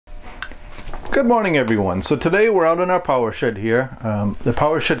Good morning, everyone. So today we're out in our power shed here. The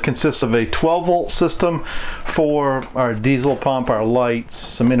power shed consists of a 12 volt system for our diesel pump, our lights,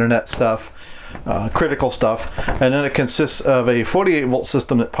 some internet stuff, critical stuff, and then it consists of a 48 volt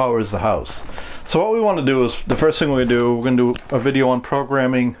system that powers the house. So what we want to do is, the first thing we're going to do a video on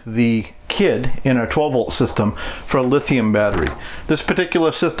programming the Kid in our 12 volt system for a lithium battery. This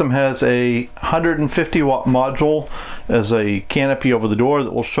particular system has a 150 watt module as a canopy over the door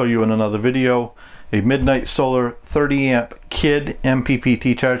that we'll show you in another video, a Midnite Solar 30 amp Kid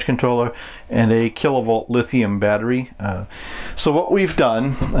MPPT charge controller, and a kilovolt lithium battery. So what we've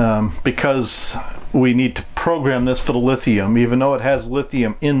done, because we need to program this for the lithium, even though it has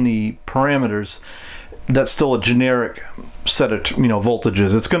lithium in the parameters, that's still a generic set of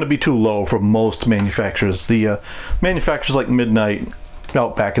voltages. It's going to be too low for most manufacturers. The manufacturers like Midnite,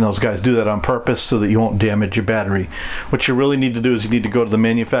 Outback, and those guys do that on purpose so that you won't damage your battery. What you really need to do is you need to go to the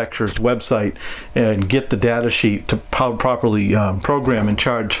manufacturer's website and get the data sheet to properly program and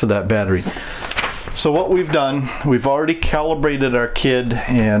charge for that battery. So what we've done, we've already calibrated our Kid,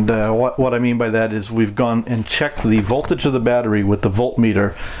 and what I mean by that is we've gone and checked the voltage of the battery with the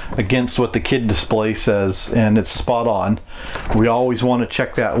voltmeter against what the Kid display says, and it's spot on. We always want to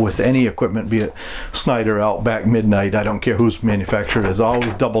check that with any equipment, be it Snyder, Outback, Midnite, I don't care whose manufacturer it is.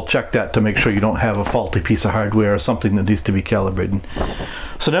 Always double check that to make sure you don't have a faulty piece of hardware or something that needs to be calibrated.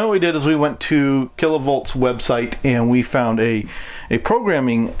 So now what we did is we went to Kilovolt's website and we found a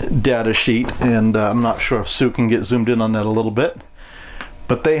programming data sheet, and I'm not sure if Sue can get zoomed in on that a little bit,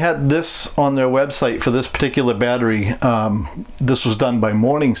 but they had this on their website for this particular battery. This was done by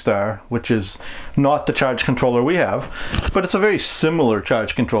Morningstar, which is not the charge controller we have, but it's a very similar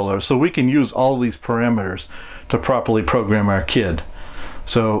charge controller, so we can use all of these parameters to properly program our Kid.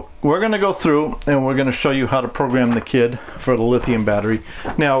 So we're going to go through and we're going to show you how to program the Kid for the lithium battery.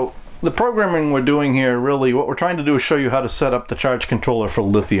 Now, the programming we're doing here, really what we're trying to do is show you how to set up the charge controller for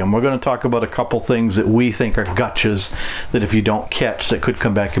lithium. We're going to talk about a couple things that we think are gotchas that if you don't catch, that could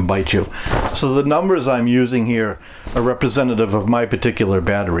come back and bite you. So the numbers I'm using here are representative of my particular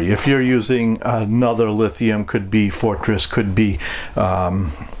battery. If you're using another lithium, could be Fortress, could be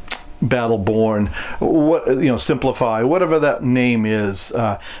Battleborn, Simplify, whatever that name is,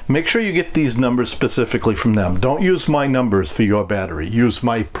 make sure you get these numbers specifically from them. Don't use my numbers for your battery. Use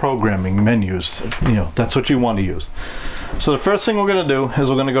my programming menus. That's what you want to use. So the first thing we're going to do is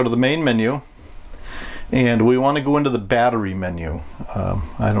we're going to go to the main menu, and we want to go into the battery menu.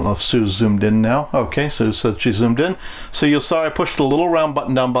 I don't know if Sue's zoomed in now. Okay, Sue said she zoomed in. So you'll see I pushed the little round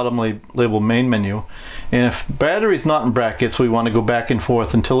button down bottom labeled main menu. And if battery's not in brackets, we want to go back and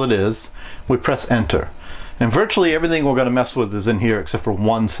forth until it is. We press enter. And virtually everything we're going to mess with is in here except for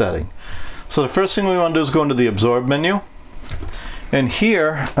one setting. So the first thing we want to do is go into the absorb menu. And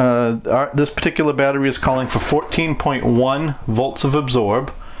here, this particular battery is calling for 14.1 volts of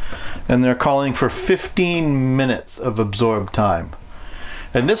absorb. And they're calling for 15 minutes of absorb time.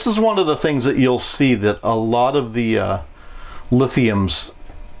 And this is one of the things that you'll see that a lot of the lithiums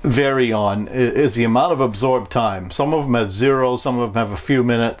vary on, is the amount of absorb time. Some of them have 0, some of them have a few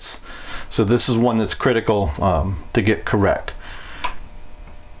minutes. So this is one that's critical to get correct.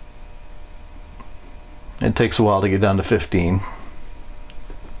 It takes a while to get down to 15. And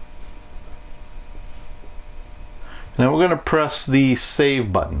then we're going to press the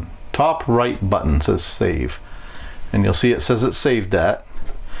save button. Top right button says save, and you'll see it says it saved that.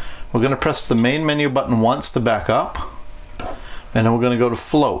 We're going to press the main menu button once to back up, and then we're going to go to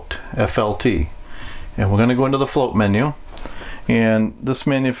float, FLT, and we're going to go into the float menu, and this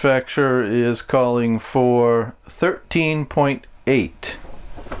manufacturer is calling for 13.8.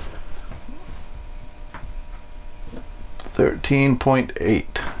 13.8,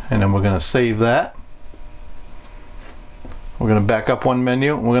 and then we're going to save that. We're going to back up one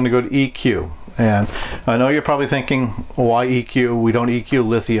menu, and we're going to go to EQ. And I know you're probably thinking, why EQ? We don't EQ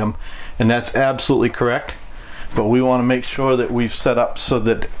lithium. And that's absolutely correct. But we want to make sure that we've set up so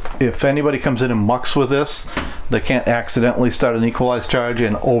that if anybody comes in and mucks with this, they can't accidentally start an equalized charge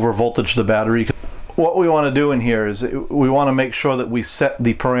and over voltage the battery. What we want to do in here is we want to make sure that we set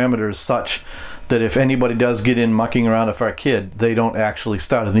the parameters such that if anybody does get in mucking around with our Kid, they don't actually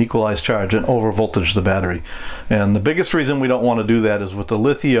start an equalized charge and over voltage the battery. And the biggest reason we don't want to do that is with the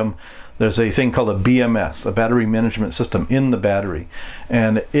lithium, there's a thing called a BMS, a battery management system in the battery,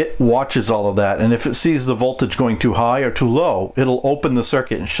 and it watches all of that, and if it sees the voltage going too high or too low, it'll open the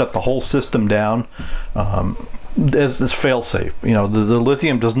circuit and shut the whole system down as this fail-safe. The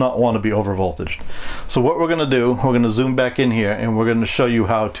lithium does not want to be over voltaged. So what we're going to do, we're going to zoom back in here, and we're going to show you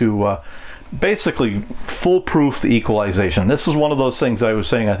how to basically foolproof the equalization. This is one of those things I was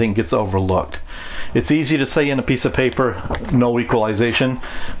saying I think gets overlooked. It's easy to say in a piece of paper, no equalization,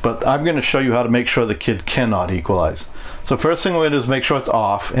 but I'm going to show you how to make sure the kid cannot equalize. So first thing we're going to do is make sure it's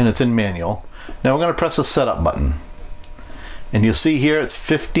off and it's in manual. Now we're going to press the setup button. And you'll see here it's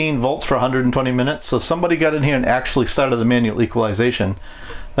 15 volts for 120 minutes. So if somebody got in here and actually started the manual equalization,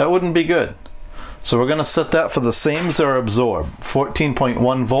 that wouldn't be good. So we're going to set that for the same as our absorb,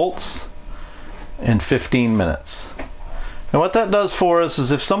 14.1 volts and 15 minutes. And what that does for us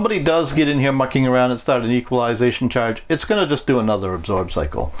is if somebody does get in here mucking around and start an equalization charge, it's going to just do another absorb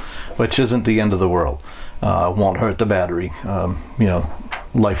cycle, which isn't the end of the world. Won't hurt the battery. You know,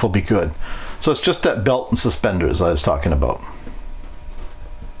 life will be good. So it's just that belt and suspenders I was talking about.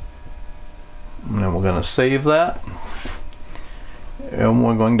 And then we're going to save that. And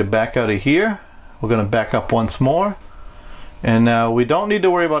we're going to back out of here. We're going to back up once more. And now we don't need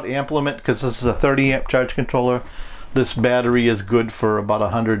to worry about amp limit because this is a 30 amp charge controller. This battery is good for about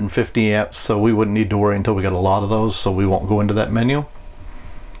 150 amps, so we wouldn't need to worry until we get a lot of those, so we won't go into that menu.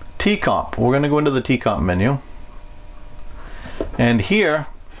 T-comp. We're going to go into the T-comp menu. And here,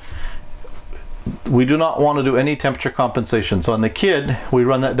 we do not want to do any temperature compensation. So on the Kid, we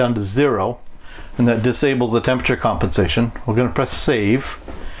run that down to 0, and that disables the temperature compensation. We're going to press save.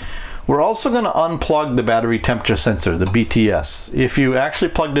 We're also going to unplug the battery temperature sensor, the BTS. If you actually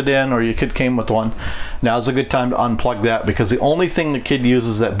plugged it in or your kid came with one, now's a good time to unplug that, because the only thing the kid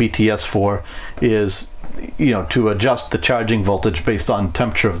uses that BTS for is, you know, to adjust the charging voltage based on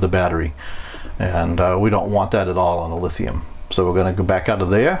temperature of the battery. And we don't want that at all on a lithium. So we're going to go back out of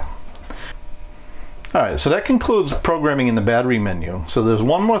there. Alright, so that concludes programming in the battery menu. So there's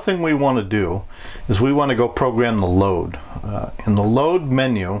one more thing we want to do, is we want to go program the load. In the load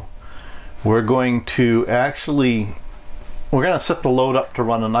menu, we're going to set the load up to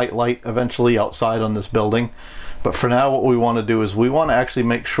run a night light eventually outside on this building. But for now, what we want to do is we want to actually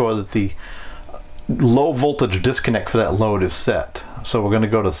make sure that the low voltage disconnect for that load is set. So we're going to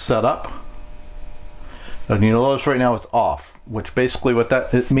go to setup. And you'll notice right now it's off, which basically what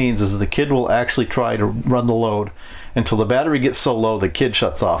that means is the kid will actually try to run the load until the battery gets so low the kid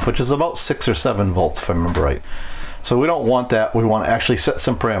shuts off, which is about 6 or 7 volts if I remember right. So we don't want that. We want to actually set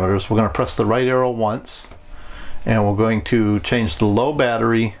some parameters. We're going to press the right arrow once, and we're going to change the low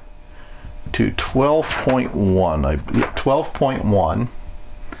battery to 12.1, 12.1,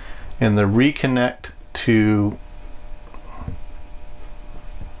 and the reconnect to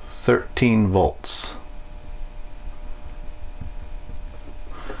 13 volts.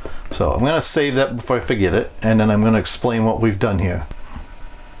 So I'm going to save that before I forget it, and then I'm going to explain what we've done here.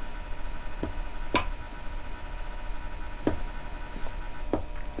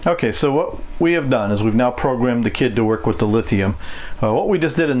 Okay, so what we have done is we've now programmed the Kid to work with the lithium. What we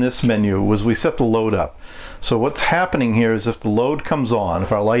just did in this menu was we set the load up. So what's happening here is if the load comes on,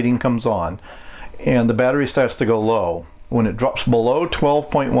 if our lighting comes on, and the battery starts to go low, when it drops below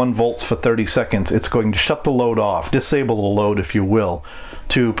 12.1 volts for 30 seconds, it's going to shut the load off, disable the load if you will,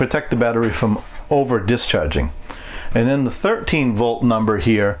 to protect the battery from over discharging. And then the 13 volt number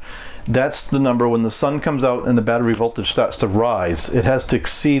here, that's the number when the sun comes out and the battery voltage starts to rise. It has to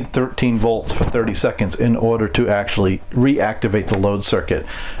exceed 13 volts for 30 seconds in order to actually reactivate the load circuit,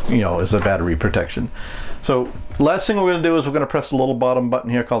 you know, as a battery protection. So last thing we're going to do is we're going to press the little bottom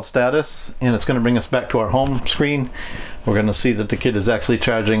button here called status, and it's going to bring us back to our home screen. We're going to see that the Kid is actually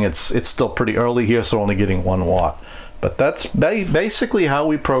charging. It's still pretty early here, so only getting 1 watt. But that's basically how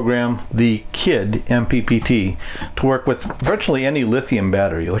we program the Kid MPPT to work with virtually any lithium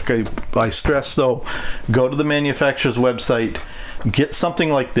battery. Like I stress though, go to the manufacturer's website, get something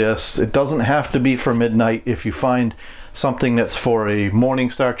like this. It doesn't have to be for Midnite. If you find something that's for a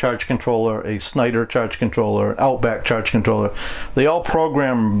Morningstar charge controller, a Snyder charge controller, an Outback charge controller, they all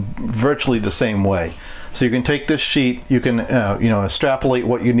program virtually the same way. So you can take this sheet, you can you know, extrapolate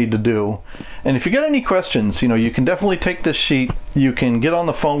what you need to do. And if you get any questions, you know, you can definitely take this sheet, you can get on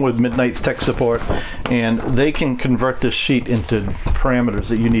the phone with Midnite's tech support, and they can convert this sheet into parameters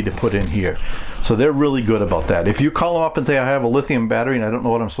that you need to put in here. So they're really good about that. If you call them up and say, I have a lithium battery and I don't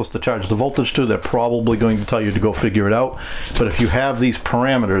know what I'm supposed to charge the voltage to, they're probably going to tell you to go figure it out. But if you have these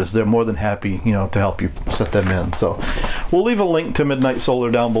parameters, they're more than happy, you know, to help you set them in. So we'll leave a link to Midnite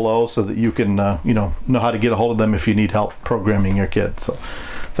Solar down below so that you can, you know how to get a hold of them if you need help programming your Kid. So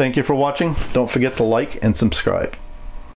thank you for watching. Don't forget to like and subscribe.